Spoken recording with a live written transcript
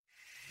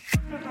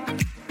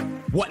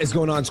What is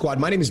going on, squad?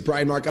 My name is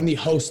Brian Mark. I'm the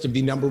host of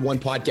the #1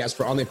 podcast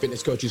for online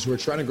fitness coaches who are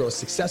trying to grow a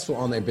successful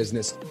online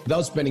business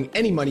without spending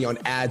any money on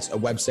ads, a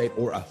website,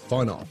 or a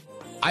funnel.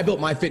 I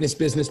built my fitness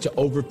business to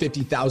over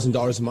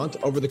 $50,000 a month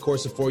over the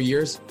course of 4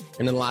 years.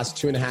 And in the last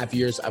 2.5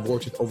 years, I've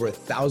worked with over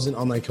 1,000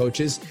 online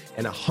coaches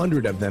and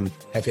 100 of them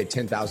have hit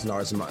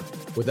 $10,000 a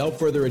month. Without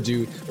further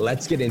ado,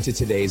 let's get into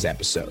today's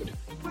episode.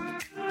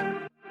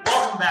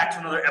 Welcome back to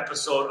another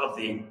episode of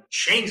the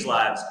Change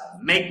Lives,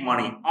 Make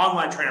Money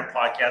Online Trainer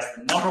Podcast,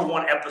 the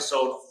 #1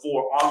 episode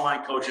for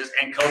online coaches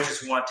and coaches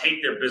who want to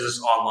take their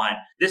business online.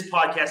 This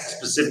podcast is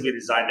specifically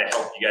designed to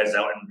help you guys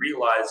out and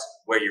realize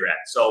where you're at.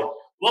 So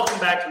welcome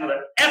back to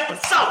another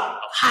episode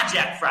of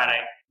Hijack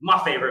Friday, my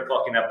favorite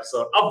fucking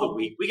episode of the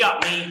week. We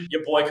got me,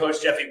 your boy,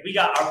 Coach Jeffy. We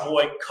got our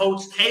boy,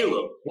 Coach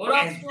Caleb. What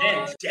up, and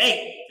then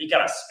today, we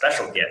got a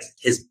special guest,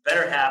 his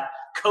better half,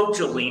 Coach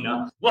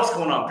Alena. What's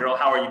going on, girl?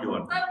 How are you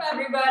doing? What's up,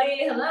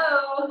 everybody?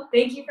 Hello.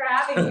 Thank you for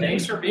having me.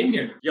 Thanks for being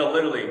here. Yo,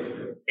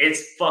 literally,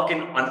 it's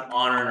fucking an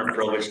honor and a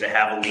privilege to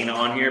have Alena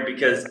on here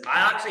because I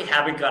actually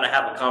haven't got to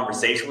have a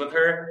conversation with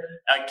her.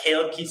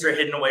 Caleb keeps her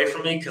hidden away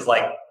from me because,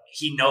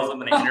 he knows I'm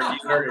going to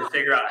interview her to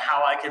figure out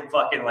how I can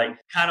fucking,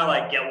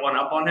 get one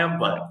up on him,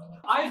 but...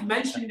 I've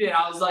mentioned it.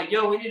 I was like,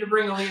 yo, we need to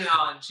bring Alena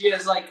on. She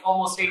has,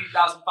 almost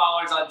 80,000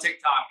 followers on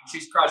TikTok, and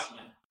she's crushing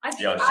it. I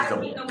think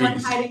I'm the one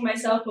hiding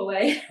myself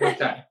away.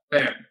 Okay,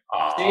 fair.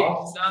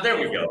 There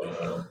we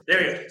go.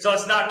 So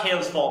it's not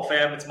Caleb's fault,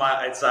 fam. It's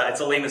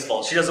Alena's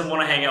fault. She doesn't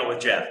want to hang out with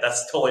Jeff.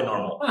 That's totally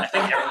normal. I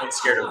think everyone's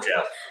scared of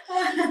Jeff.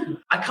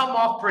 I come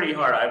off pretty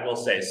hard, I will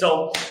say.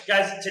 So,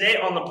 guys, today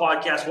on the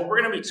podcast, what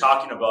we're going to be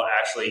talking about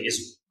actually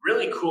is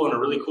really cool and a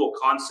really cool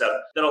concept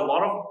that a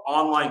lot of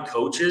online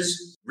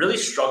coaches really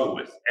struggle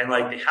with. And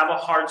they have a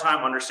hard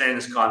time understanding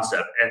this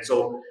concept. And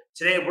so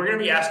today we're going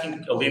to be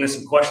asking Alena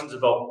some questions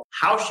about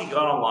how she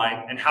got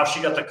online and how she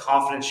got the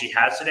confidence she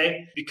has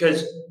today.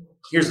 Because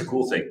here's the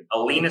cool thing.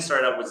 Alena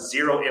started out with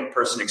zero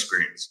in-person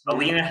experience.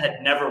 Alena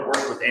had never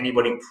worked with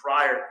anybody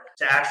prior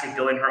to actually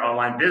building her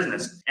online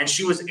business. And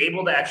she was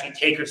able to actually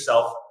take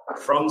herself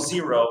from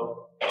zero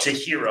to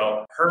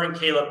hero. Her and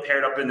Caleb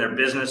paired up in their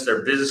business.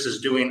 Their business is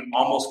doing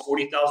almost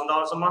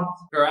 $40,000 a month.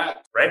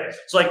 Correct. Right?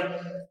 So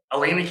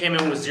Alena came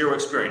in with zero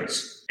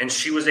experience and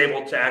she was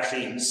able to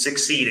actually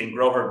succeed and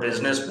grow her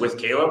business with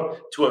Caleb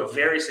to a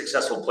very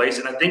successful place.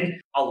 And I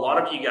think a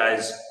lot of you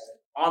guys,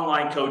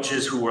 online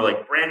coaches who were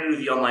brand new to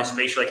the online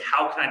space, you're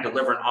how can I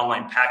deliver an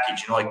online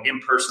package? In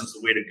person's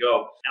the way to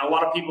go. And a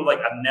lot of people I've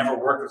never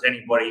worked with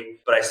anybody,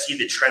 but I see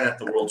the trend that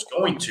the world's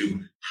going to.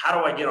 How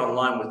do I get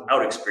online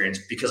without experience?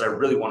 Because I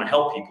really want to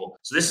help people.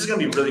 So this is going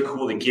to be really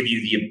cool to give you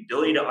the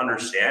ability to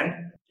understand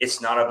it's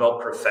not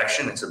about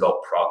perfection, it's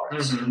about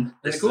progress. Mm-hmm.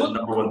 This is the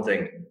 #1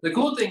 thing. The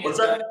cool thing is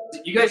that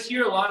you guys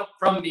hear a lot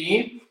from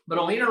me, but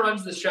Alena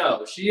runs the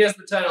show. She has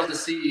the title to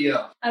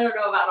CEO. I don't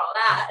know about all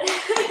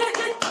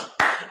that.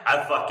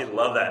 I fucking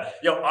love that.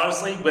 Yo,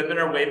 honestly, women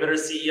are way better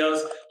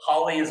CEOs.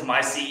 Holly is my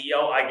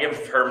CEO. I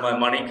give her my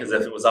money because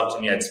if it was up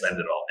to me, I'd spend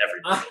it all every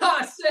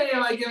day.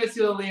 Same, I give it to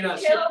Alena.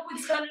 Caleb would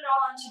spend it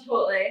all on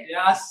Chipotle.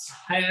 Yes,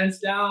 hands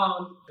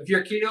down. If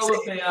you're a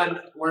Keto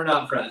fan, we're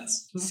not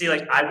friends. See,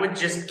 I would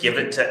just give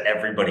it to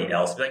everybody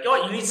else. Be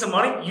yo, you need some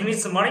money? You need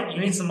some money? You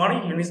need some money?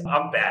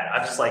 I'm bad.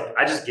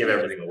 I just give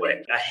everything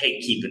away. I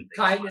hate keeping things.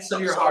 Kindness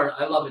of your heart.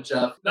 I love it,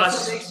 Jeff.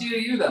 That's what makes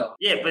you, though.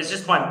 Yeah, but it's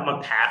just my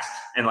past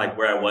and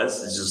where I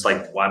was. It's just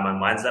why my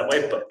mind's that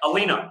way. But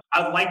Alena,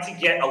 I'd like to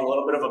get a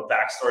little bit of a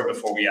backstory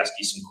before we ask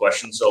you some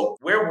questions. So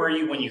where were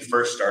you when you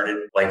first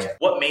started?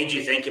 What made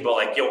you think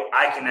about yo,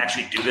 I can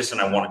actually do this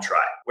and I want to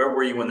try? Where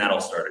were you when that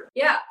all started?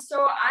 Yeah,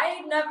 so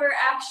I never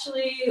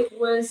actually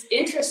was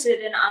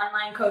interested in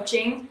online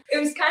coaching. It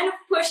was kind of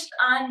pushed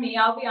on me,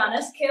 I'll be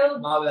honest.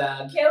 Caleb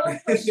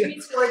pushed me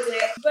towards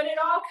it. But it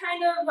all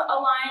kind of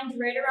aligned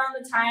right around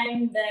the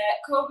time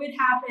that COVID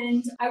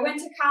happened. I went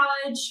to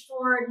college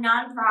for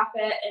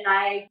nonprofit and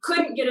I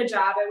couldn't get a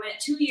job. I went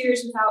 2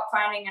 years without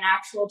finding an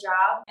actual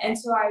job. And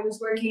so I was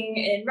working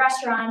in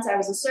restaurants. I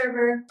was a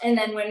server. And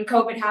then when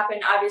COVID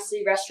happened,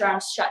 obviously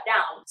restaurants shut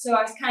down. So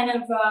I was kind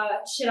of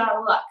shit out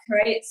of luck,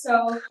 right?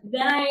 So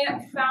then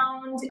I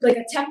found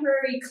a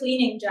temporary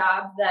cleaning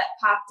job that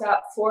popped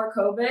up for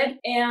COVID.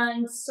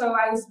 And so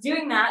I was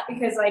doing that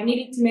because I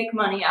needed to make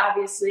money,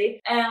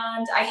 obviously.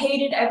 And I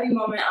hated every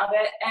moment of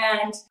it.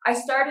 And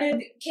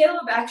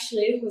Caleb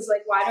actually was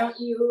why don't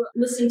you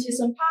listen to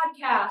some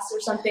podcasts or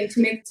something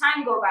to make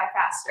time go by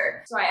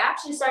faster? So I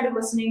actually started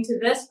listening to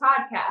this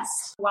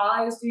podcast while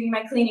I was doing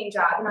my cleaning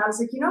job. And I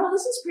was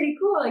this is pretty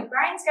cool.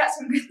 Brian's got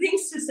some good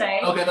things to say.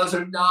 Okay, those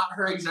are not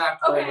her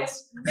exact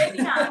words. Okay,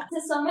 maybe not.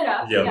 To sum it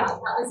up, yeah, that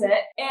was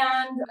it.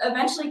 And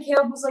eventually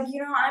Caleb was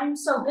I'm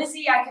so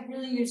busy. I could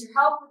really use your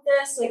help with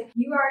this.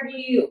 You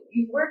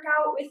work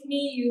out with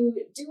me.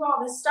 You do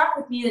all this stuff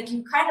with me.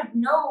 You kind of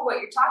know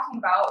what you're talking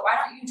about. Why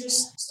don't you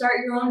just start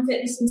your own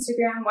fitness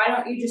Instagram? Why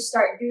don't you just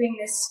start doing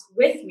this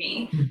with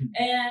me?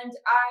 And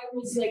I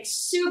was like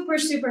super,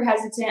 super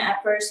hesitant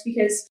at first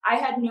because I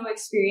had no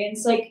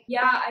experience. Like,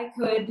 yeah, I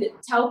could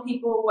tell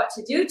people what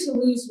to do to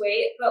lose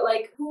weight, but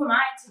like, who am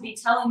I to be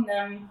telling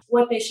them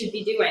what they should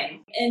be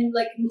doing? And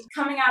like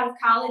coming out of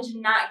college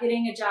and not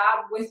getting a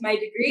job with my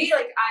degree,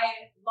 like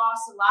I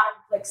lost a lot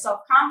of like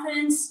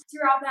self-confidence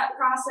throughout that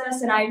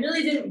process, and I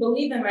really didn't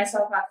believe in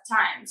myself at the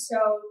time. So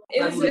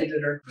Caleb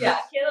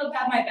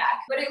had my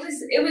back, but it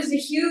was a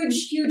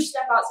huge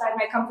step outside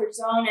my comfort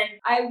zone, and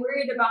I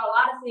worried about a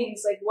lot of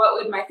things, like what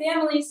would my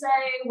family say,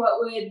 what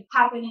would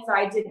happen if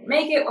I didn't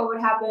make it, what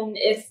would happen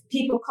if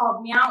people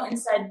called me out and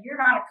said, you're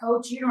not a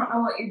coach, you don't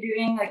know what you're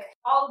doing. Like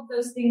all of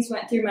those things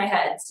went through my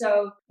head.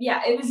 So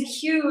yeah, it was a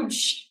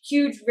huge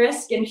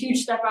risk and huge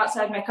step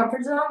outside my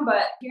comfort zone,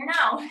 but here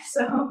now.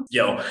 So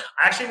I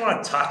actually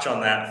want to touch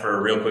on that for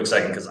a real quick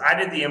second, because I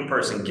did the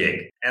in-person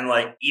gig, and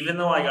like, even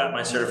though I got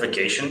my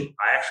certification,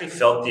 I actually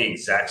felt the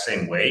exact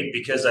same way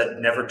because I'd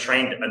never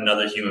trained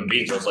another human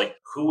being. So I was like,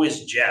 who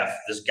is Jeff,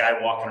 this guy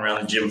walking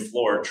around the gym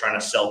floor trying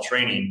to sell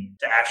training,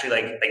 to actually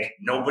like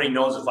nobody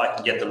knows if I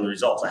can get the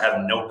results. I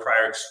have no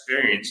prior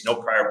experience, no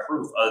prior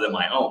proof other than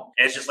my own.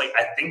 And it's just like,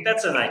 I think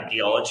that's an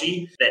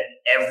ideology that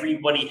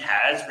everybody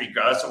has,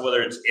 regardless of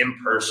whether it's in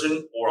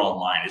person or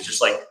online. It's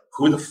just like,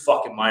 who the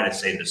fuck am I to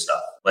say this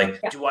stuff? Like,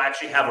 do I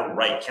actually have a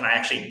right? Can I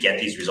actually get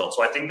these results?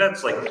 So I think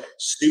that's like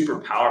super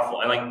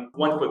powerful. And like,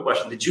 one quick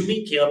question. Did you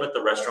meet Caleb at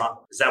the restaurant?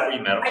 Is that where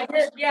you met him? I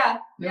did, yeah.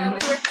 Yeah, we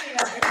worked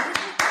together.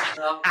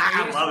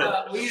 I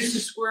love it. We used to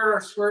squirt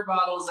our squirt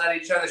bottles at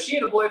each other. She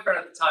had a boyfriend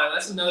at the time.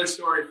 That's another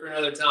story for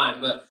another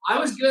time. But I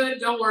was good.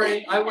 Don't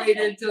worry. I waited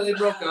until they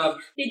broke up.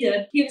 He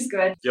did. He was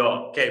good.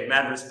 Okay,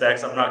 mad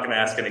respects. I'm not going to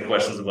ask any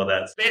questions about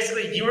that.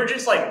 Basically, you were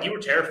just like, you were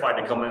terrified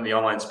to come into the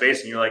online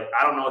space, and you're like,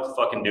 I don't know what to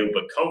fucking do.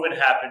 But COVID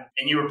happened,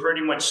 and you were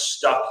pretty much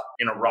stuck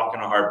in a rock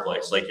and a hard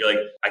place. Like, you're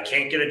like, I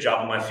can't get a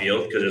job in my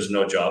field because there's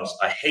no jobs.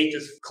 I hate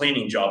this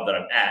cleaning job that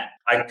I'm at.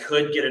 I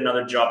could get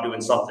another job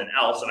doing something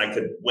else, and I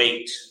could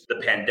wait the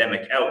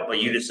pandemic out,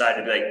 but you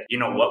decided to be like, you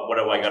know what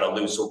do I got to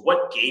lose? So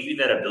what gave you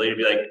that ability to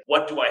be like,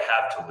 what do I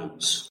have to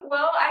lose?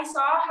 Well, I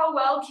saw how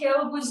well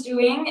Caleb was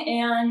doing,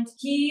 and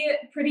he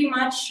pretty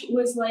much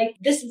was like,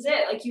 this is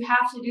it. Like, you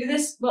have to do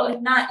this. Well, if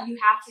not, you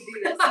have to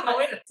do this.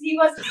 But he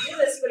wasn't do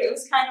this, but it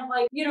was kind of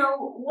like,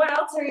 what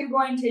else are you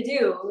going to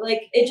do?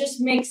 Like, it just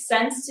makes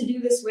sense to do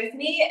this with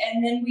me,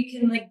 and then we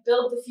can like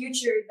build the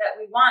future that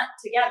we want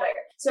together.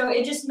 So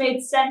it just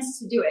made sense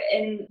to do it.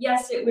 And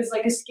yes, it was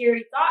like a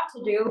scary thought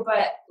to do,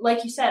 but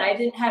like you said, I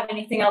didn't have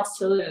anything else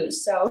to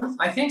lose. So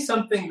I think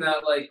something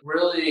that like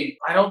really,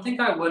 I don't think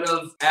I would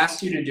have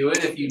asked you to do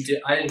it if you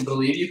did. I didn't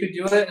believe you could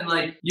do it. And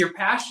like, your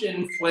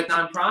passion with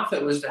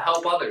nonprofit was to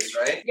help others,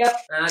 right? Yep.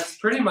 And that's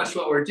pretty much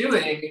what we're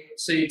doing.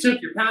 So you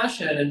took your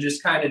passion and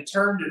just kind of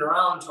turned it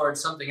around towards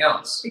something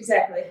else.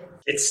 Exactly.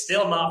 It's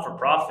still not for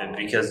profit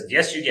because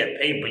yes, you get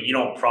paid, but you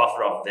don't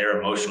profit off their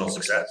emotional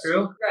success.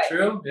 True. Right.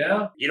 True.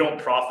 Yeah. You don't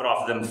profit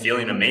off of them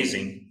feeling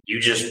amazing. You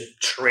just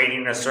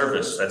trading a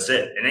service. That's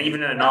it. And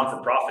even in a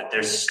non-for-profit,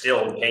 there's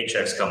still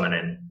paychecks coming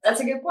in. That's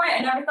a good point. I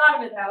never thought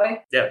of it that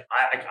way. Yeah,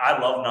 I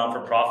love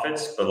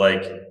non-for-profits, but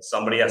like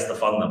somebody has to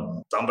fund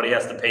them. Somebody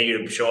has to pay you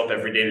to show up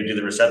every day to do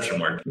the reception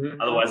work. Mm-hmm.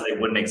 Otherwise, they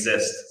wouldn't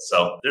exist.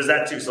 So there's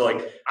that too. So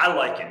like, I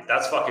like it.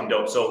 That's fucking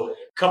dope. So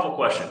couple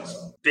questions.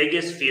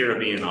 Biggest fear of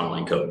being an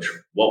online coach.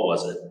 What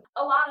was it?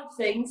 A lot of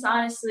things,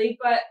 honestly,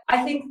 but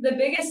I think the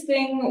biggest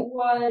thing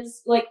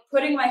was like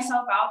putting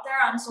myself out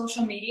there on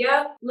social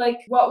media. Like,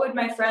 what would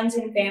my friends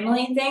and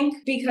family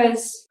think?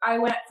 Because I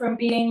went from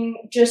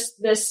being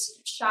just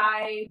this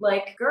shy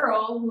like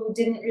girl who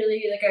didn't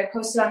really like, I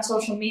posted on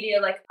social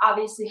media like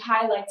obviously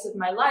highlights of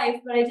my life,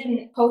 but I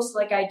didn't post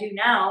like I do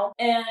now.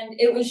 And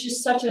it was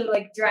just such a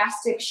like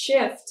drastic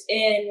shift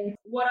in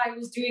what I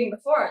was doing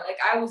before. Like,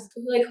 I was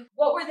like,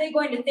 what were they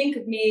going to think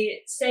of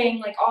me saying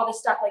like all this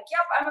stuff like,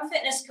 yep, I'm a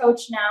fitness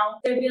coach now?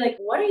 They'd be like,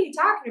 what are you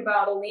talking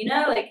about,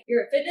 Alena? Like,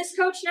 you're a fitness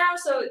coach now?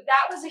 So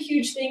that was a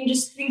huge thing,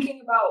 just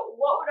thinking about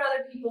what would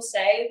other people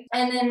say.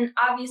 And then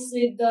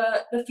obviously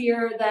the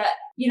fear that,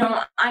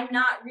 I'm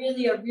not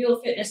really a real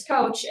fitness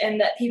coach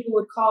and that people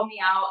would call me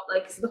out,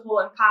 like the whole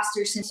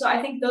imposter syndrome. So I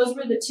think those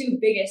were the two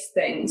biggest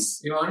things.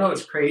 You want to know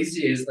what's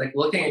crazy is like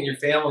looking at your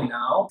family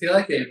now, I feel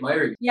like they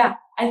admire you. Yeah,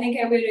 I think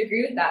I would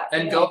agree with that.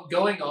 And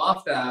going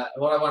off that,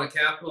 what I want to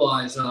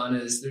capitalize on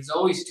is there's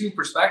always two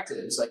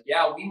perspectives. Like,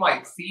 yeah, we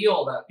might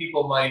feel that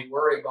people might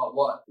worry about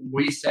what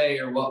we say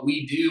or what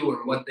we do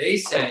or what they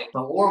say,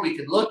 or we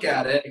could look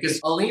at it because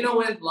Alena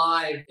went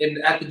live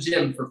at the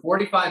gym for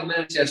 45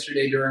 minutes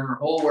yesterday during her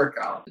whole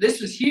workout.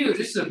 This was huge.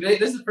 This is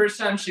the first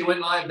time she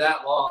went live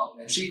that long,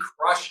 and she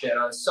crushed it.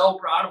 I was so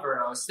proud of her.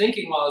 And I was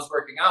thinking while I was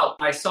working out,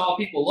 I saw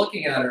people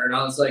looking at her, and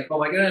I was like, oh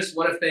my goodness,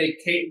 what if they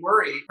can't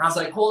worry? And I was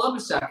like, hold up a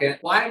second.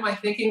 why am I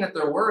thinking that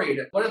they're worried?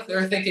 What if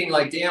they're thinking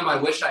like, damn, I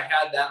wish I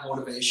had that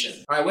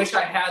motivation. Or I wish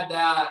I had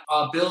that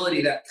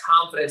ability, that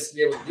confidence to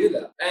be able to do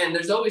that. And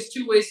there's always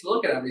two ways to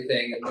look at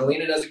everything. And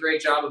Alena does a great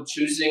job of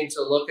choosing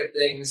to look at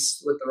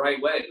things with the right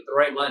way, with the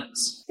right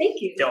lens. Thank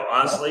you. Yo,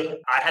 honestly,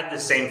 I had the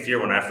same fear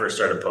when I first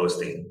started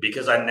posting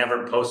because I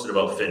never posted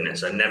about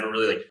fitness. I never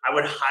really I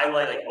would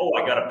highlight oh,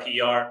 I got a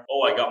PR.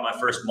 Oh, I got my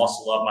first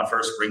muscle up, my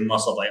first ring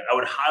muscle up. I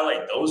would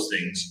highlight those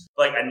things.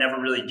 I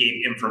never really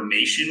gave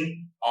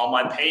information on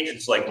my page.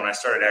 It's when I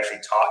started actually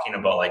talking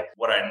about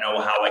what I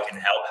know, how I can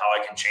help,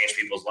 how I can change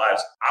people's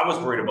lives, I was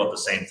worried about the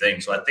same thing.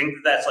 So I think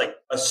that's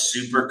a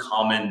super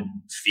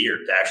common fear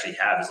to actually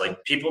have is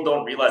people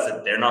don't realize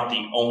that they're not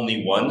the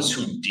only ones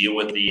who deal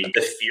with the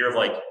fear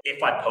of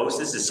if I post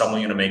this, is someone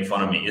going to make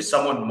fun of me? Is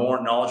someone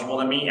more knowledgeable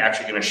than me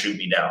actually going to shoot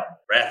me down?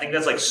 Right? I think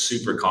that's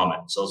super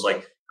common. So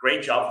it's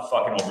great job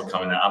for fucking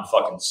overcoming that. I'm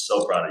fucking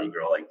so proud of you,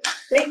 girl.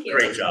 Thank you.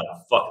 Great job.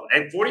 Fucking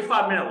and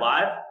 45-minute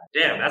live.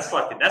 Damn, that's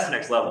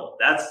next level.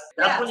 That's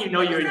when you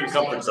know you're in your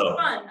comfort zone.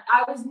 Fun.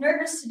 I was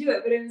nervous to do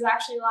it, but it was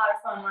actually a lot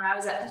of fun when I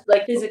was at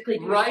physically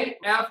doing right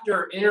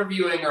after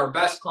interviewing our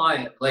best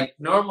client.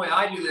 Normally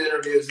I do the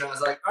interviews and I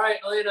was all right,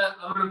 Alena,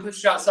 I'm gonna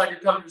push you outside your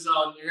comfort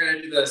zone. You're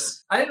gonna do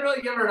this. I didn't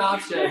really give her an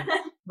option.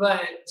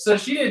 But so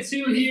she did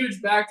 2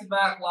 huge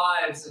back-to-back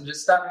lives and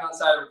just stepping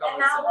outside of her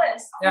comfort zone. And now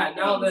this. Yeah,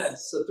 now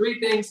this. So 3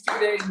 things, 2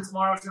 days, and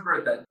tomorrow's her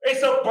birthday.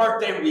 It's a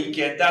birthday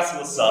weekend. That's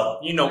what's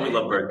up. You know we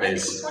love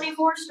birthdays.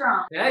 24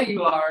 strong. Yeah,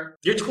 you are.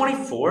 You're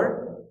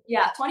 24?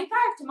 Yeah, 25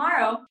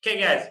 tomorrow. Okay,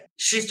 guys.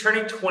 She's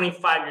turning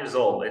 25 years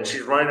old, and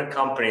she's running a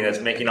company that's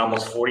making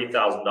almost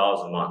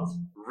 $40,000 a month.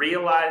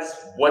 Realize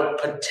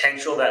what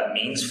potential that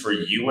means for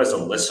you as a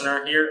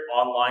listener here,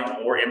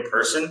 online or in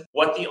person,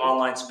 what the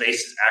online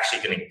space is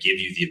actually going to give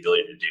you the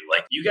ability to do.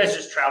 You guys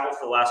just traveled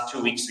for the last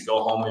 2 weeks to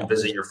go home and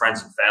visit your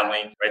friends and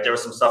family, right? There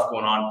was some stuff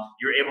going on.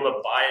 You were able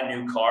to buy a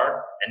new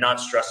car and not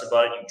stress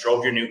about it. You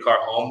drove your new car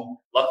home.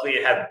 Luckily,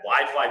 it had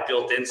Wi-Fi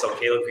built in, so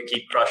Caleb could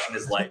keep crushing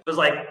his life. It was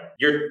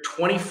you're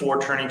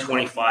 24, turning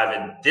 25,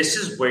 and this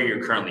is where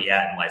you're currently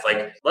at in life.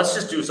 Let's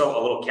just do a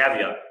little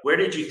caveat. Where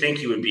did you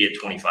think you would be at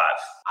 25?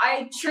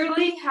 I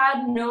truly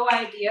had no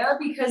idea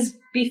because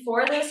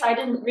before this, I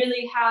didn't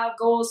really have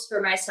goals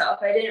for myself.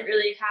 I didn't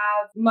really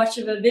have much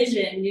of a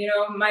vision.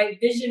 My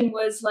vision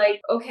was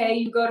okay,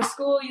 you go to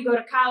school, you go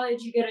to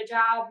college, you get a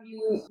job,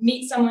 you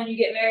meet someone, you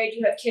get married,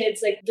 you have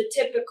kids, the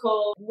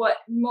typical, what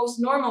most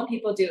normal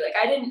people do.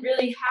 I didn't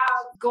really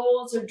have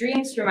goals or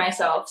dreams for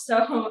myself.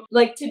 So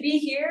to be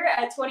here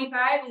at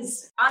 25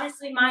 is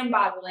honestly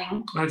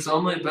mind-boggling. It's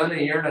only been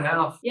a year and a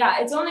half. Yeah,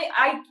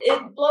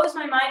 it blows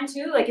my mind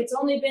too. It's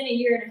only been a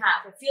year and a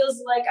half. It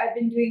feels like I've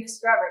been doing this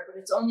forever, but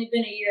it's only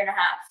been a year and a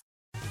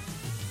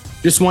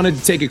half. Just wanted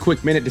to take a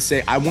quick minute to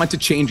say, I want to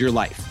change your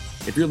life.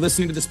 If you're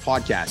listening to this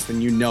podcast,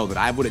 then you know that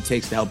I have what it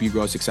takes to help you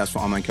grow a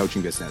successful online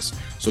coaching business.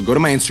 So go to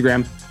my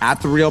Instagram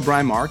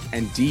 @TheRealBrianMark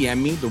and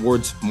DM me the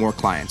words more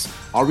clients.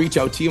 I'll reach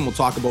out to you and we'll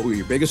talk about what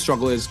your biggest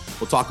struggle is.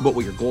 We'll talk about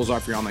what your goals are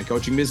for your online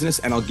coaching business,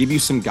 and I'll give you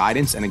some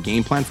guidance and a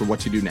game plan for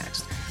what to do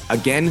next.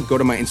 Again, go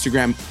to my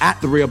Instagram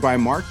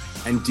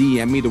 @TheRealBrianMark and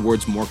DM me the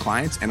words more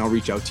clients, and I'll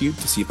reach out to you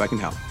to see if I can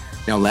help.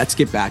 Now let's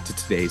get back to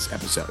today's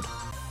episode.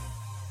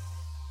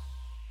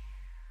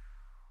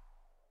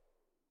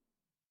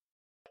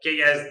 Okay,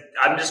 guys,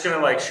 I'm just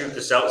going to shoot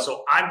this out.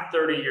 So I'm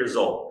 30 years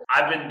old.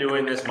 I've been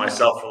doing this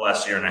myself for the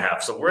last year and a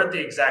half. So we're at the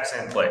exact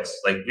same place.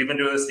 We've been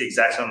doing this the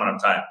exact same amount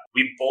of time.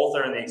 We both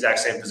are in the exact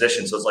same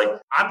position. So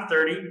it's I'm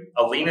 30,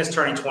 Alena's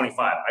turning 25.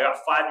 I got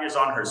 5 years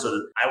on her.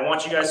 So I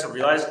want you guys to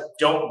realize,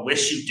 don't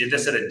wish you did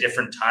this at a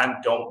different time.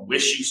 Don't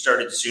wish you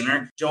started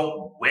sooner.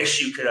 Don't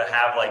wish you could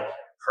have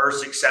her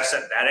success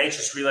at that age.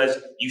 Just realize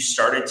you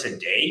started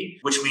today,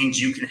 which means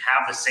you can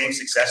have the same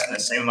success in the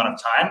same amount of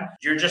time.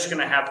 You're just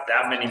going to have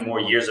that many more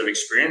years of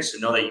experience to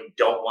know that you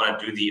don't want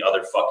to do the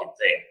other fucking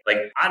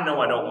thing. I know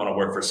I don't want to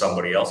work for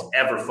somebody else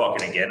ever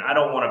fucking again. I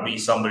don't want to be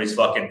somebody's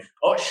fucking,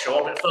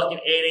 show up at fucking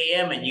 8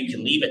 a.m. and you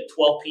can leave at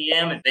 12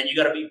 p.m. and then you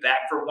got to be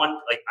back for 1.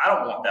 I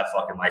don't want that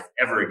fucking life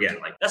ever again.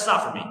 That's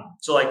not for me.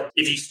 So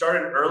if you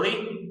started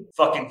early,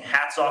 fucking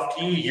hats off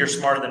to you. You're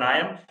smarter than I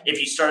am. If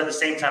you started the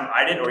same time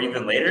I did or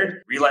even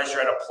later, realize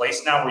you're at a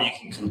place now where you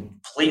can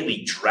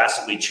completely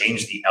drastically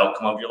change the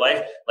outcome of your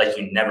life like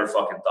you never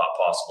fucking thought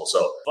possible.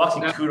 So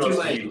fucking kudos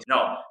to you.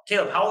 No,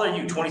 Caleb, how old are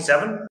you?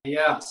 27?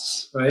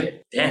 Yes,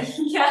 right? Damn.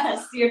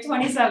 Yes, you're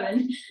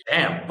 27.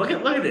 Damn. Look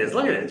at this.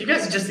 Look at it. You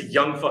guys are just a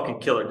young fucking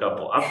killer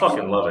couple. I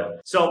fucking love it.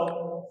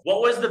 So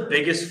what was the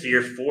biggest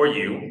fear for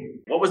you?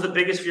 What was the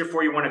biggest fear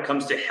for you when it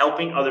comes to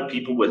helping other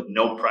people with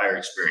no prior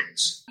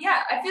experience? Yeah,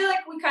 I feel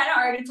like we kind of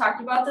already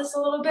talked about this a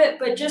little bit,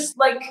 but just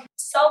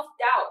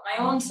self-doubt,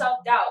 my own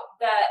self-doubt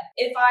that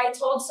if I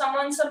told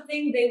someone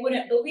something, they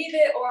wouldn't believe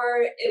it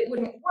or it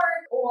wouldn't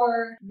work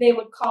or they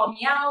would call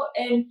me out.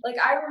 And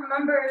I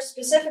remember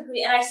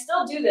specifically, and I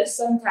still do this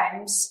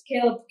sometimes,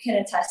 Caleb can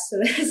attest to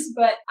this,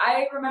 but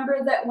I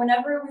remember that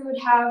whenever we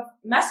would have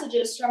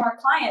messages from our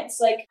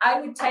clients, I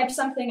would type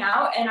something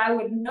out and I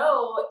would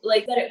know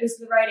that it was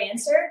the right answer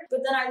answer,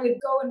 but then I would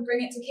go and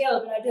bring it to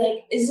Caleb and I'd be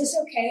like, is this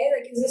okay?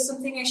 Like, is this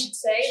something I should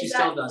say? She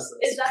still does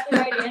this. Is that the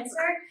right answer?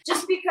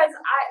 Just because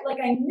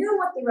I knew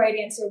what the right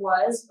answer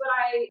was, but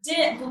I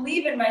didn't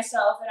believe in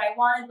myself and I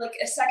wanted like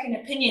a second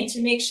opinion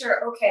to make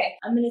sure, okay,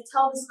 I'm going to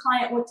tell this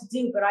client what to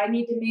do, but I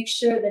need to make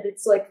sure that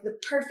it's like the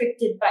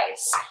perfect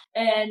advice.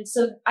 And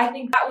so I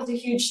think that was a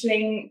huge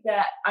thing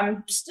that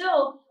I'm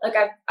still, like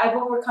I've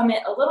overcome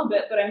it a little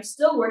bit, but I'm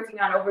still working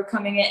on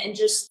overcoming it and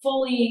just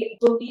fully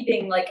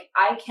believing like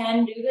I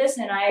can do this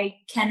and I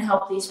can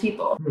help these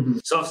people. Mm-hmm.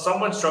 So if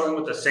someone's struggling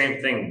with the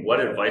same thing, what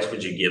advice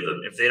would you give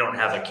them if they don't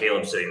have a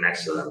Caleb sitting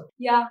next to them?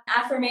 Yeah,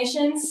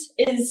 affirmations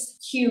is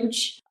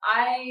huge.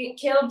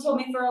 Caleb told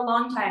me for a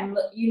long time,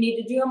 you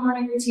need to do a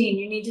morning routine.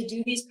 You need to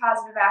do these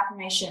positive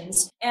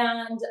affirmations.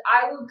 And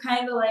I would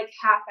kind of like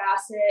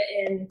half-ass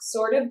it and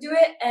sort of do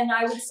it. And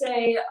I would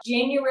say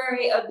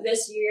January of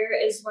this year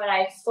is when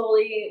I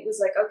fully was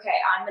like, okay,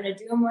 I'm going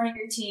to do a morning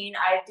routine.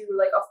 I do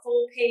like a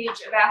full page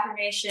of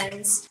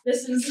affirmations.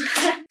 This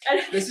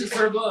is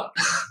her book.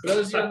 For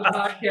those of you on the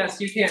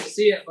podcast, you can't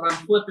see it, but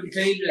I'm flipping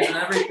pages and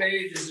every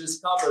page is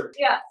just covered.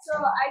 Yeah, so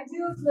I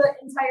do the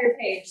entire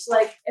page.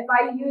 Like if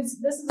I use,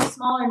 this is a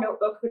smaller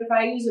notebook, but if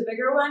I use a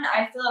bigger one,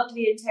 I fill up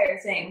the entire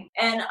thing.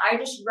 And I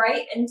just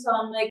write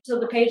till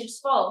the page is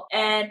full.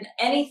 And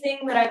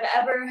anything that I've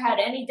ever had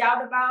any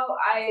doubt about,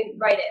 I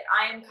write it.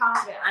 I am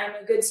confident. I am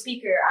a good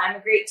speaker. I'm a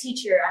great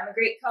teacher. I'm a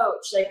great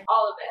coach. Like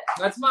all of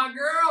it. That's my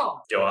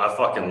girl. Yo, I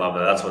fucking love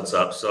that. That's what's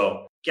up.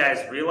 So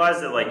guys, realize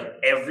that like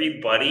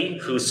everybody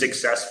who's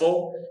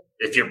successful,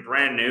 if you're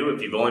brand new,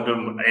 if you've only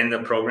been in the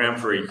program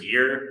for a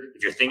year,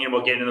 if you're thinking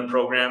about getting in the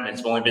program and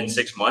it's only been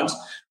 6 months,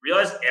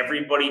 realize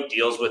everybody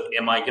deals with,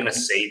 am I going to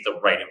say the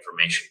right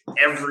information?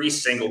 Every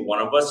single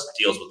one of us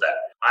deals with that.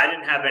 I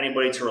didn't have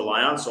anybody to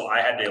rely on, so I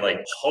had to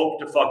like hope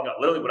to fuck up.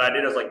 Literally what I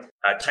did is like,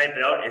 type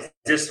it out. Is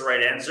this the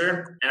right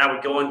answer? And I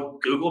would go on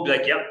Google, be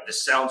like, yep,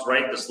 this sounds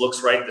right. This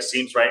looks right. This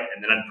seems right.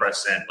 And then I'd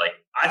press send. Like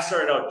I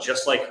started out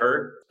just like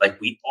her. Like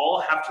we all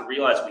have to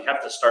realize we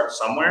have to start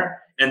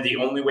somewhere. And the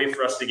only way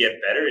for us to get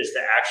better is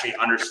to actually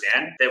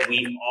understand that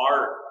we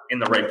are in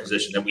the right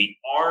position, that we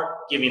are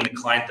giving the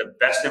client the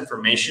best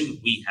information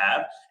we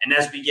have. And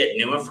as we get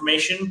new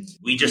information,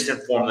 we just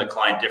inform the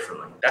client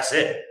differently. That's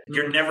it.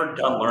 You're never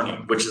done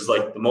learning, which is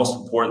like the most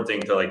important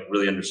thing to like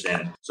really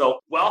understand. So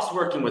whilst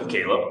working with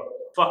Caleb,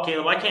 fuck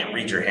Caleb, I can't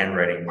read your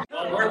handwriting.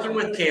 While working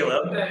with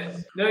Caleb,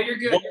 no, you're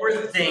good. What were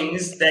the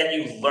things that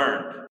you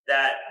learned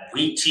that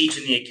we teach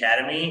in the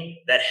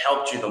academy that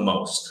helped you the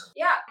most?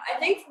 Yeah, I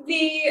think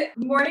the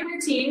morning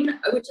routine,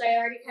 which I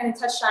already kind of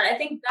touched on, I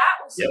think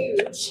that was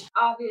huge,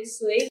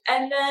 obviously.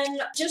 And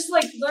then just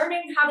like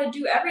learning how to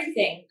do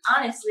everything,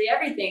 honestly,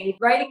 everything.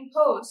 Writing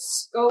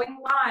posts, going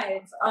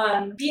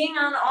live, being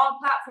on all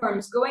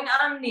platforms, going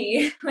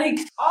omni, like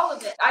all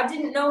of it. I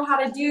didn't know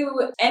how to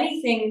do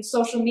anything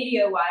social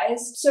media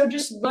wise. So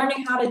just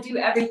learning how to do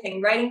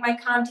everything, writing my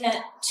content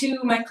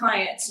to my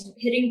clients,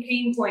 hitting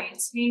pain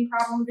points, pain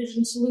problem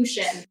vision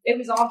solution. It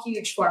was all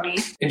huge for me.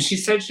 And she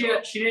said she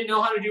didn't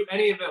know how to do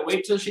any of it.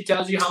 Wait till she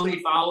tells you how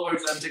many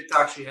followers on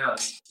TikTok she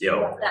has.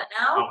 Yo. What's that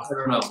now? I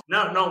don't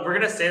know. No, we're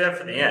going to say that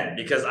for the end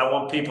because I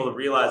want people to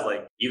realize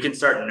like you can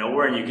start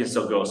nowhere and you can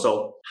still go.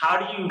 So how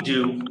do you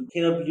do,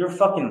 Caleb, you're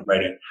fucking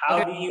ready.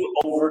 How do you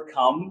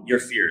overcome your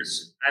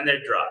fears? And they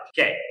drop.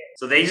 Okay.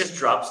 So they just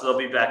dropped, so they'll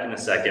be back in a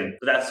second.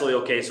 But that's totally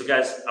okay. So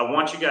guys, I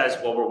want you guys,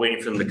 while we're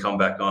waiting for them to come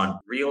back on,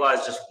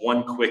 realize just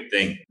one quick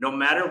thing. No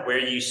matter where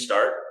you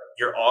start,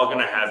 you're all going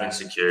to have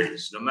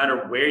insecurities. No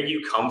matter where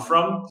you come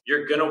from,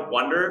 you're going to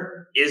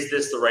wonder, is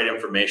this the right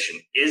information?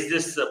 Is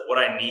this what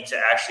I need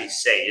to actually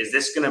say? Is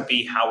this going to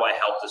be how I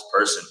help this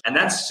person? And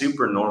that's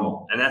super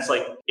normal. And that's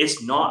like,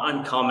 it's not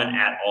uncommon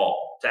at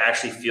all to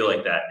actually feel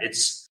like that.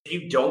 If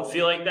you don't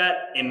feel like that,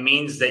 it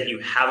means that you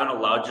haven't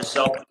allowed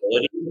yourself the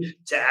ability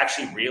to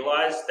actually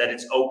realize that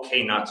it's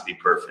okay not to be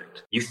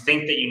perfect. You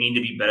think that you need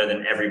to be better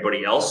than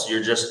everybody else.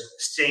 You're just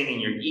staying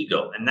in your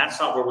ego. And that's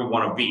not where we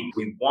want to be.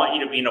 We want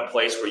you to be in a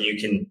place where you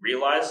can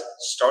realize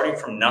starting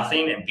from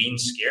nothing and being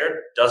scared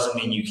doesn't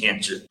mean you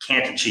can't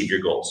achieve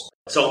your goals.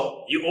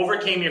 So you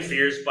overcame your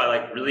fears by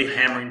like really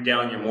hammering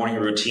down your morning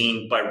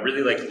routine, by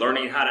really like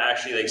learning how to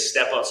actually like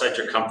step outside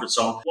your comfort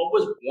zone. What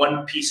was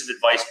one piece of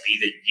advice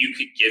that you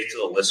could give to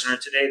the listener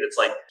today that's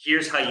like,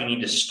 here's how you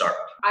need to start?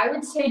 I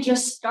would say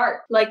just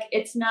start. Like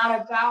it's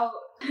not about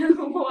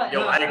what.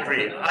 Yo, I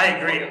agree.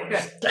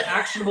 Okay. The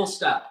actionable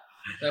step.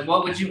 Like,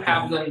 what would you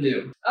have them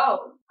do?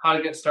 Oh. How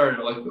to get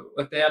started? Like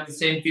if they have the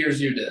same fears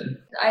you did.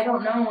 I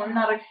don't know. I'm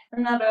not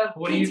a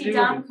PT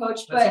Dom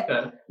coach, that's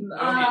but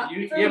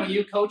okay.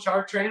 You coach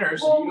our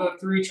trainers. Well, you have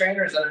 3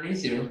 trainers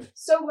underneath you.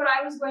 So what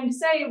I was going to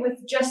say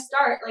with just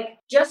start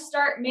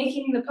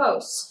making the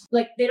posts.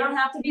 Like they don't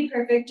have to be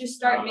perfect. Just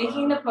start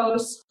making the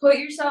posts. Put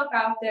yourself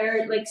out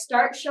there. Like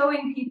start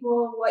showing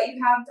people what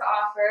you have to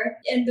offer,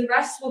 and the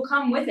rest will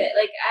come with it.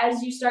 Like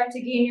as you start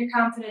to gain your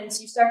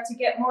confidence, you start to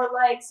get more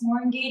likes,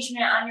 more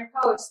engagement on your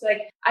posts.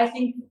 Like I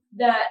think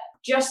that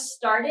just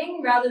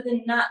starting rather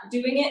than not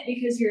doing it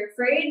because you're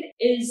afraid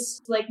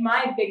is like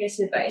my biggest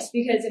advice.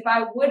 Because if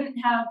I wouldn't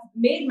have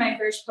made my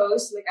first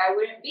post, like I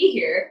wouldn't be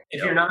here.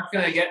 If you're not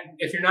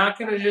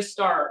gonna just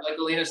start, like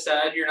Alena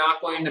said, you're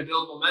not going to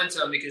build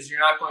momentum because you're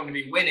not going to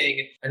be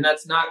winning, and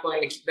that's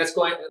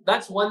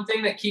one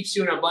thing that keeps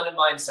you in an abundant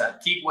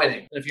mindset. Keep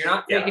winning. If you're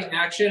not taking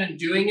action and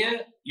doing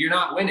it, you're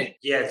not winning.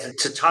 Yeah,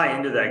 to tie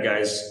into that,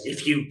 guys,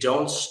 if you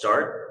don't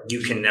start,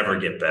 you can never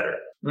get better.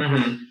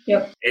 Mm-hmm.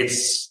 Yep.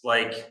 It's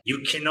like you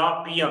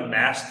cannot be a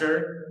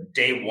master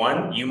day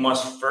one. You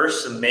must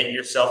first submit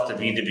yourself to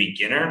be the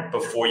beginner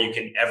before you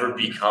can ever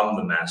become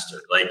the master.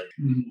 Like,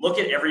 look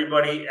at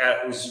everybody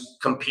who's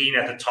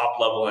competing at the top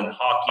level in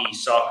hockey,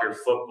 soccer,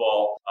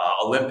 football,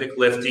 Olympic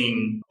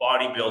lifting,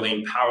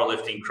 bodybuilding,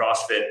 powerlifting,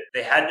 CrossFit.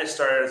 They had to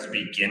start as a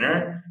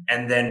beginner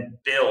and then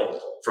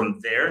build from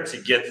there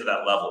to get to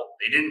that level.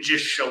 They didn't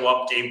just show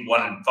up day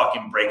one and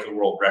fucking break a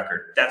world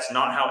record. That's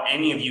not how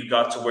any of you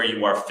got to where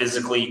you are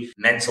physically,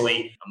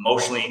 mentally,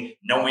 emotionally,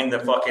 knowing the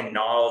fucking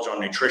knowledge on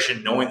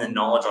nutrition, knowing the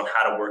knowledge on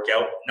how to work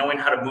out, knowing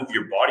how to move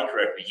your body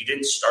correctly. You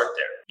didn't start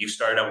there. You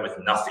started out with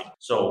nothing.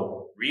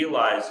 So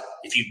realize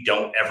if you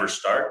don't ever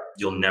start,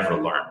 you'll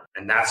never learn.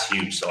 And that's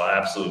huge. So I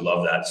absolutely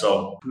love that.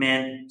 So,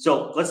 man,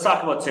 let's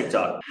talk about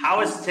TikTok.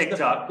 How is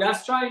TikTok?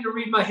 That's trying to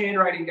read my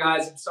handwriting,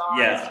 guys. I'm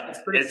sorry. Yeah,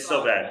 it's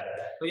so bad.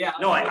 But yeah,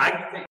 no,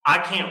 I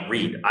can't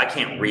read. I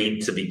can't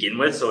read to begin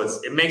with, so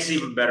it makes it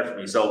even better for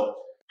me. So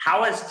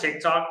how has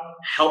TikTok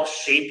helped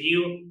shape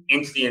you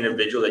into the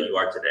individual that you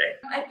are today?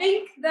 I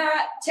think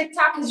that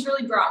TikTok has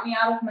really brought me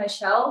out of my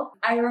shell.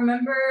 I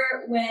remember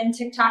when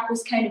TikTok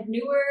was kind of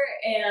newer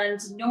and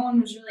no one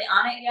was really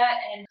on it yet.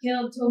 And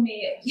Caleb told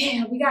me,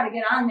 yeah, we got to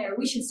get on there.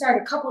 We should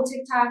start a couple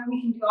TikTok.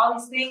 We can do all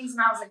these things. And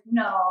I was like,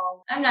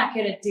 no, I'm not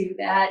going to do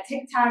that.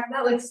 TikTok,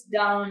 that looks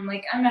dumb.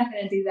 Like, I'm not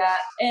going to do that.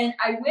 And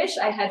I wish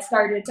I had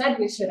said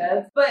we should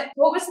have. But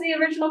what was the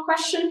original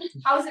question?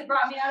 How has it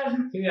brought me out of?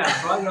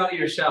 Yeah, brought you out of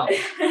your shell.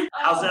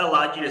 How's that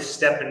allowed you to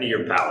step into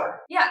your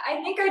power? Yeah,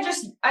 I think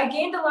I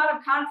gained a lot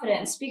of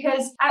confidence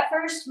because at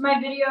first my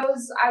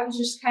videos, I was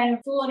just kind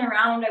of fooling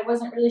around. I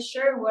wasn't really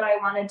sure what I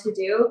wanted to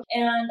do.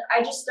 And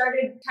I just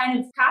started kind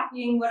of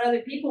copying what other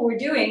people were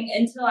doing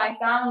until I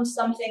found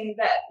something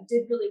that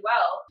did really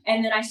well.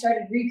 And then I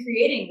started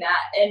recreating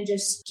that and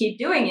just keep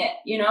doing it,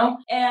 you know?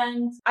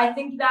 And I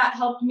think that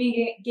helped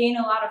me gain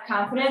a lot of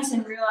confidence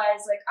and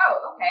realize like,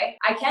 oh, okay,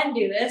 I can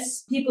do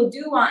this. People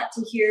do want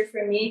to hear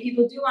from me.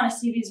 People do want to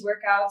see these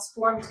workouts,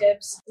 form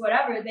tips,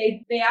 whatever.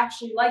 They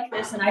actually like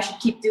this and I should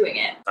keep doing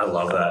it. I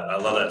love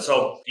that.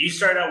 So you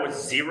started out with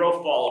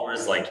 0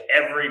 followers like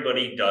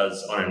everybody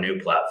does on a new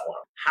platform.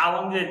 How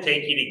long did it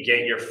take you to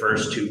get your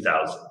first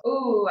 2,000?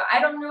 Ooh, I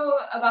don't know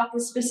about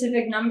the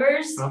specific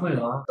numbers, probably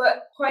not,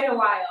 but quite a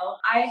while.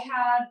 I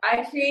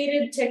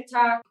created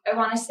TikTok, I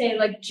want to say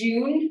like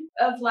June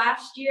of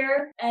last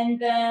year. And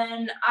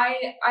then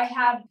I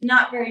had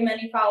not very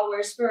many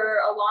followers for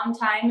a long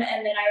time.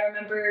 And then I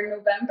remember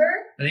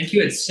November. I think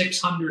you had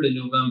 600 in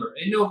November.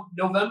 In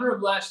November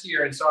of last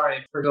year, and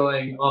sorry for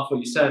going off what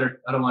you said,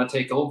 or I don't want to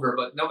take over,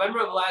 but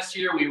November of last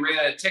year, we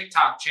ran a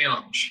TikTok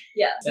challenge.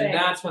 Yeah. And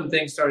that's when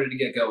things started to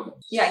get going.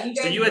 Yeah, you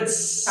guys. So you had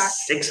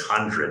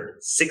 600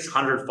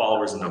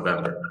 followers in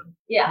November.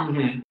 Yeah.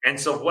 Mm-hmm. And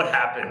so what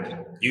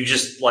happened? You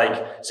just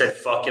said,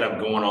 fuck it, I'm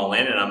going all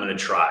in and I'm going to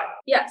try.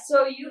 Yeah,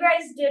 so you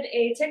guys did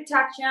a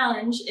TikTok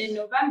challenge in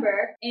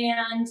November,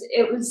 and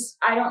it was,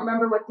 I don't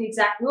remember what the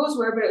exact rules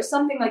were, but it was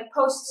something like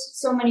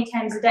post so many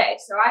times a day.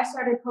 So I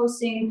started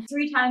posting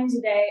 3 times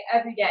a day,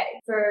 every day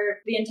for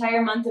the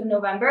entire month of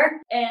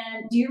November.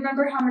 And do you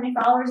remember how many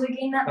followers I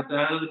gained that month? At the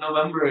end of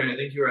November, I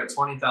think you were at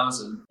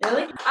 20,000.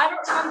 Really? I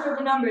don't remember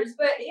the numbers,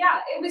 but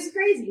yeah, it was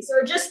crazy.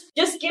 So just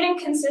getting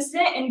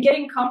consistent and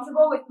getting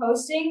comfortable with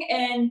posting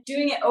and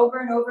doing it over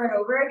and over and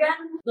over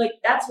again, like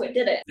that's what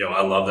did it. Yo,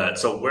 I love that.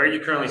 So where are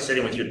you currently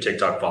sitting with your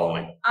TikTok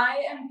following?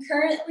 I am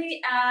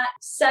currently at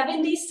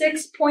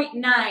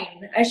 76.9.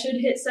 I should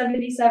hit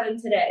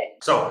 77 today.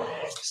 So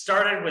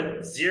started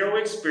with 0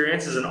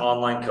 experience as an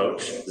online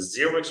coach,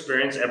 0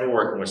 experience ever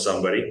working with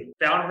somebody,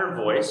 found her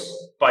voice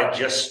by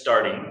just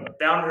starting,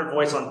 found her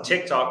voice on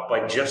TikTok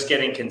by just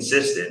getting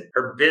consistent.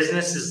 Her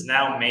business is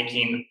now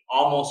making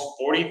almost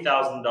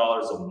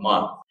 $40,000 a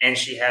month, and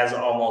she has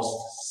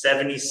almost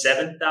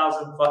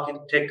 77,000 fucking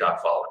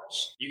TikTok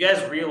followers. You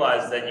guys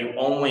realize that you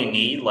only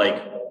need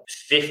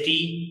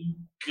 50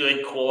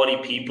 good quality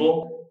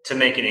people to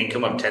make an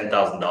income of $10,000.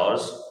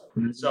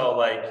 Mm-hmm.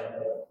 So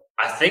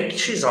I think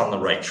she's on the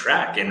right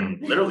track.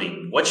 And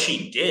literally what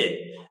she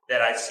did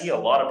that I see a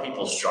lot of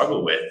people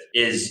struggle with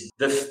is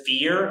the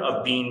fear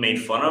of being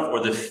made fun of or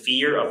the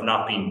fear of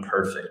not being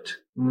perfect.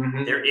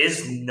 Mm-hmm. There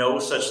is no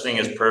such thing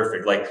as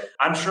perfect.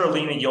 I'm sure,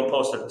 Alena, you'll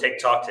post a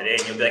TikTok today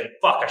and you'll be like,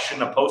 fuck, I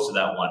shouldn't have posted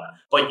that one.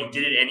 But you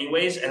did it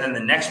anyways. And then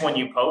the next one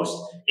you post,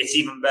 it's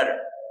even better.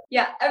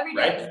 Yeah, every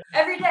day. Right?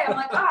 Every day I'm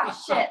like,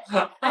 oh shit,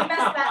 I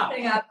messed that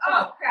thing up.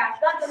 Oh crap,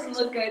 that doesn't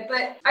look good.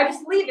 But I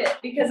just leave it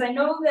because I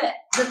know that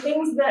the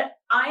things that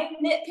I'm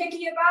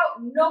nitpicky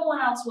about, no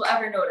one else will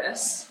ever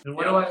notice. And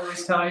what do I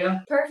always tell you?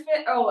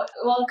 Perfect. Oh,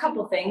 well, a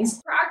couple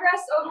things.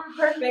 Progress over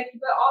perfect,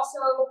 but also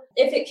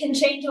if it can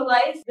change a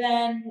life,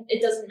 then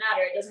it doesn't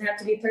matter. It doesn't have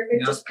to be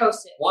perfect. Just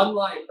post it. One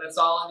life. That's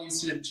all it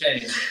needs to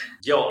change.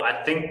 Yo,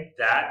 I think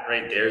that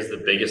right there is the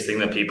biggest thing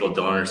that people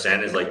don't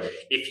understand is like,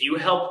 if you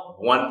help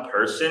one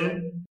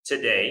person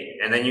today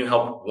and then you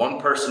help one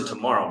person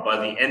tomorrow, by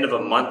the end of a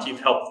month, you've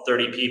helped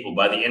 30 people.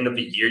 By the end of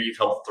a year, you've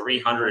helped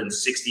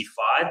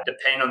 365,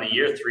 depending on the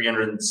year,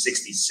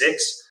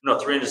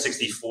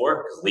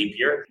 364, because leap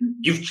year.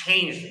 You've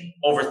changed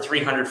over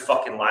 300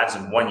 fucking lives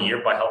in 1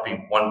 year by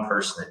helping one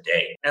person a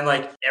day. And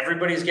like,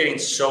 everybody's getting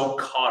so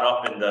caught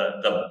up in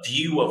the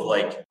view of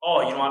like,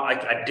 oh, you know what,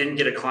 I didn't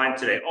get a client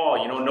today. Oh,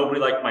 you know, nobody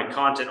liked my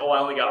content. Oh, I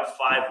only got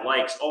 5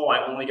 likes. Oh,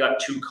 I only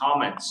got 2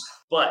 comments.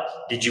 But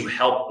did you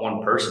help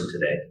one person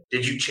today?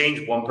 Did you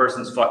change one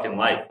person's fucking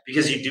life?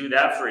 Because you do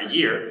that for a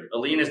year.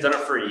 Alena's done it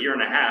for a year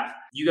and a half.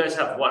 You guys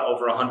have what,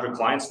 over 100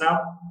 clients now?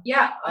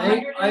 Yeah.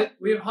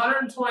 We have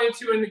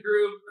 122 in the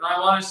group, and I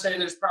want to say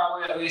there's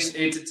probably at least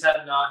 8 to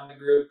 10 not in the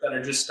group that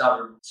are just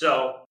stubborn.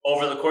 So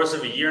over the course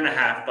of a year and a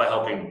half, by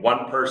helping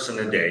one person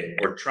a day,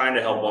 or trying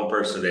to help one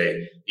person a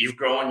day, you've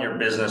grown your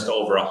business to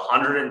over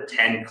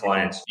 110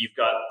 clients. You've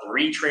got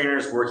 3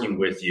 trainers working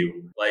with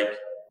you. Like,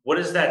 what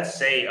does that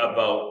say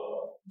about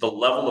the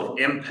level of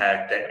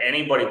impact that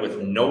anybody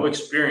with no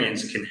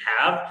experience can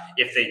have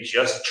if they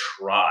just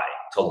try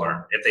to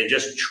learn, if they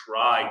just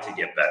try to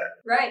get better?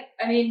 Right.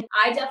 I mean,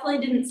 I definitely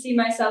didn't see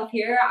myself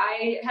here.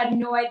 I had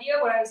no idea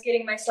what I was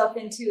getting myself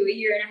into a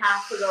year and a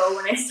half ago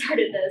when I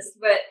started this.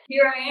 But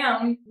here I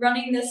am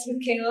running this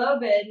with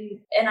Caleb,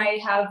 and I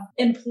have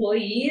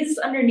employees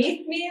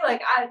underneath me.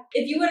 Like,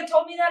 if you would have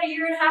told me that a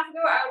year and a half ago,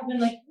 I would have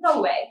been like,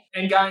 no way.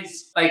 And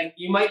guys, like,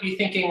 you might be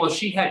thinking, well,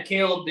 she had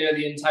Caleb there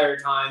the entire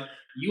time.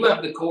 You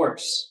have the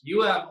course.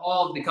 You have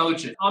all of the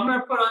coaching. I'm going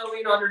to put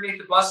Alena underneath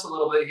the bus a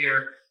little bit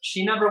here.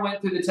 She never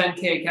went through the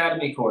 10K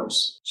Academy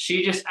course.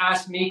 She just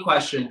asked me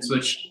questions,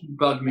 which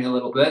bugged me a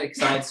little bit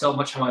because I had so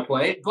much on my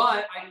plate.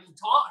 But I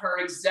taught her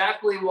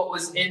exactly what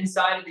was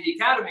inside of the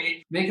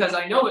academy because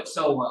I know it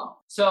so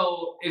well.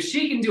 So if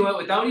she can do it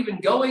without even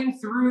going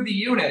through the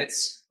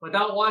units,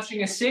 without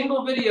watching a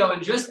single video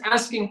and just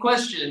asking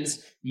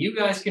questions, you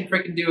guys can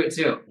freaking do it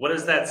too. What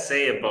does that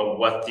say about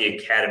what the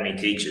academy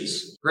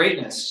teaches?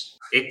 Greatness.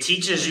 It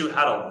teaches you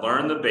how to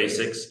learn the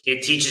basics.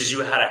 It teaches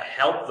you how to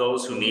help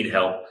those who need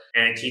help.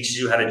 And it teaches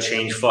you how to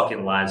change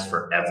fucking lives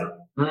forever.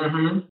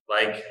 Mm-hmm.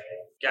 Like,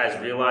 guys,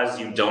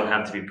 realize you don't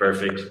have to be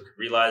perfect.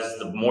 Realize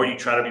the more you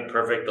try to be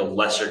perfect, the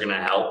less you're going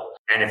to help.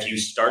 And if you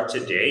start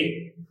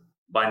today,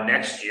 by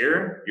next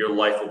year, your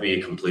life will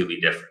be completely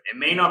different. It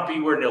may not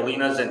be where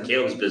Alena's and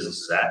Caleb's business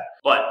is at,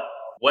 but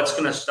what's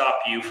going to stop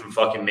you from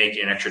fucking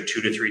making an extra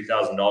 $2,000 to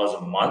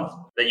 $3,000 a month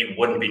that you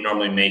wouldn't be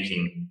normally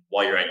making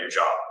while you're at your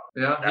job?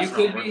 Yeah, you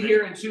could be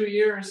here in 2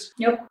 years.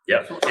 Yep.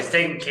 It's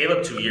taken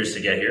Caleb 2 years to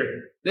get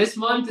here. This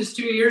month is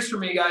 2 years for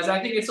me, guys. I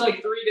think it's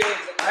like 3 days.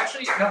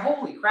 Actually,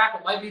 holy crap,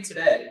 it might be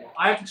today.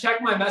 I have to check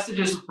my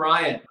messages with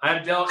Brian. I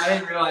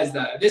didn't realize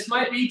that. This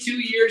might be 2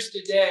 years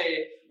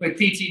today with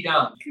PT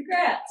Down.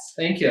 Congrats.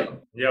 Thank you.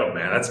 Yo,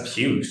 man, that's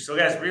huge. So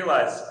guys,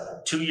 realize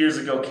 2 years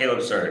ago,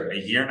 Caleb started. A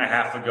year and a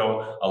half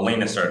ago,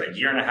 Alena started. A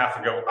year and a half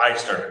ago, I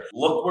started.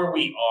 Look where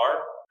we are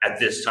at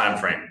this time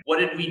frame. What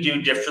did we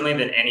do differently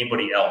than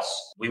anybody else?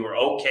 We were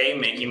okay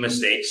making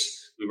mistakes.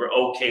 We were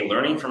okay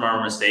learning from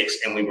our mistakes,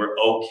 and we were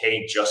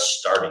okay just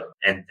starting.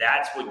 And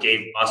that's what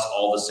gave us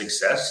all the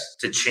success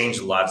to change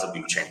the lives that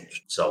we've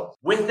changed. So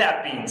with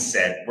that being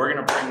said, we're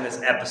going to bring this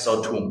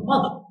episode to a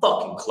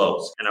motherfucking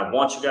close. And I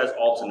want you guys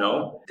all to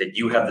know that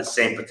you have the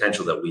same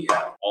potential that we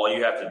have. All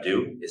you have to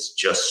do is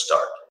just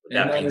start. With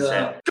that being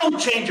said, go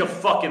change your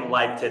fucking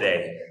life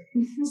today.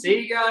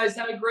 See you guys.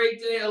 Have a great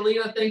day.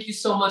 Alena, thank you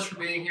so much for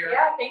being here.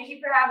 Yeah, thank you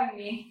for having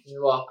me.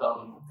 You're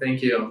welcome.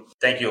 Thank you.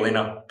 Thank you,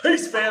 Alena.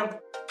 Peace, fam.